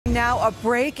Now, a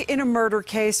break in a murder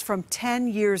case from 10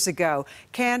 years ago.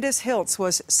 Candace Hiltz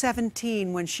was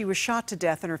 17 when she was shot to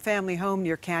death in her family home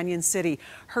near Canyon City.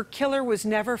 Her killer was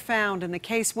never found, and the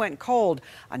case went cold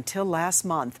until last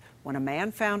month when a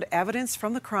man found evidence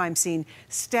from the crime scene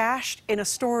stashed in a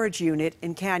storage unit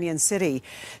in Canyon City.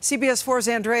 CBS 4's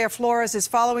Andrea Flores is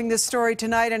following this story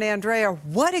tonight. And Andrea,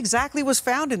 what exactly was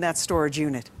found in that storage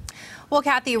unit? Well,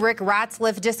 Kathy, Rick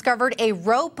Ratzlaff discovered a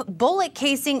rope, bullet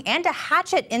casing, and a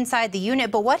hatchet inside the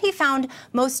unit. But what he found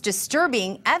most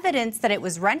disturbing, evidence that it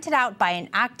was rented out by an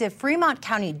active Fremont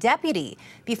County deputy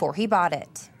before he bought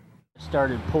it.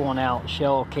 Started pulling out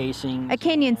shell casings. A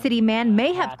Canyon City man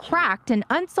may have cracked an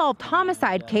unsolved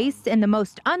homicide case in the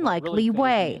most unlikely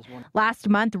way. Last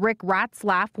month, Rick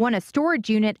Ratzlaff won a storage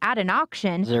unit at an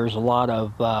auction. There's a lot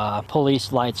of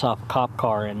police lights off a cop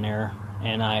car in there,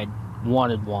 and I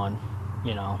wanted one,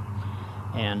 you know,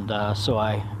 and so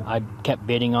I kept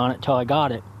bidding on it till I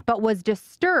got it. But was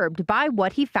disturbed by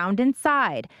what he found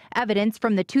inside. Evidence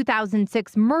from the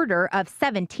 2006 murder of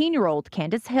 17-year-old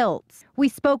Candace Hiltz. We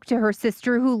spoke to her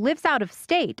sister, who lives out of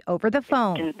state, over the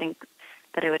phone. I didn't think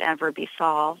that it would ever be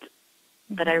solved,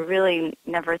 but I really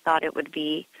never thought it would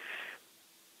be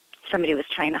somebody was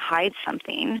trying to hide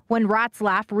something. When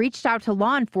Ratzlaff reached out to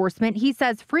law enforcement, he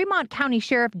says Fremont County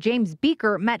Sheriff James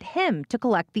Beaker met him to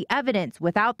collect the evidence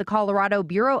without the Colorado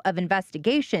Bureau of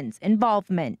Investigation's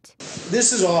involvement.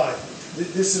 This is odd.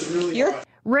 This is really odd.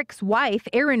 Rick's wife,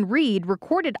 Erin Reed,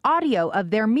 recorded audio of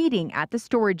their meeting at the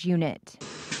storage unit.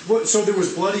 So there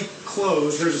was bloody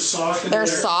clothes. There's a sock in there.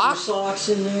 There's Socks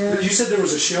in there. You said there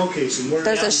was a shell casing.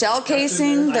 There's a shell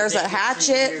casing. There's a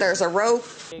hatchet. There's a rope.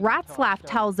 Ratzlaff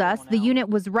tells us the unit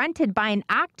was rented by an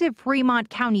active Fremont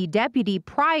County deputy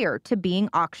prior to being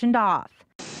auctioned off.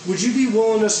 Would you be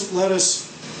willing to let us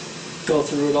Go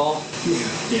through it all?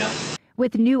 Yeah.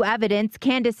 With new evidence,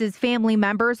 Candace's family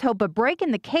members hope a break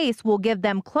in the case will give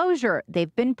them closure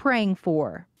they've been praying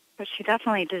for. But she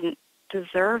definitely didn't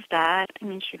deserve that. I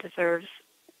mean, she deserves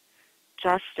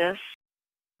justice.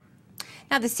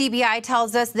 Now, the CBI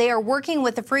tells us they are working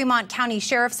with the Fremont County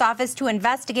Sheriff's Office to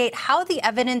investigate how the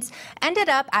evidence ended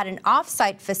up at an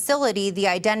off-site facility. The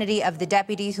identity of the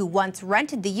deputy who once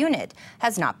rented the unit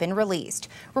has not been released.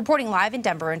 Reporting live in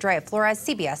Denver, Andrea Flores,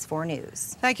 CBS 4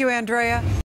 News. Thank you, Andrea.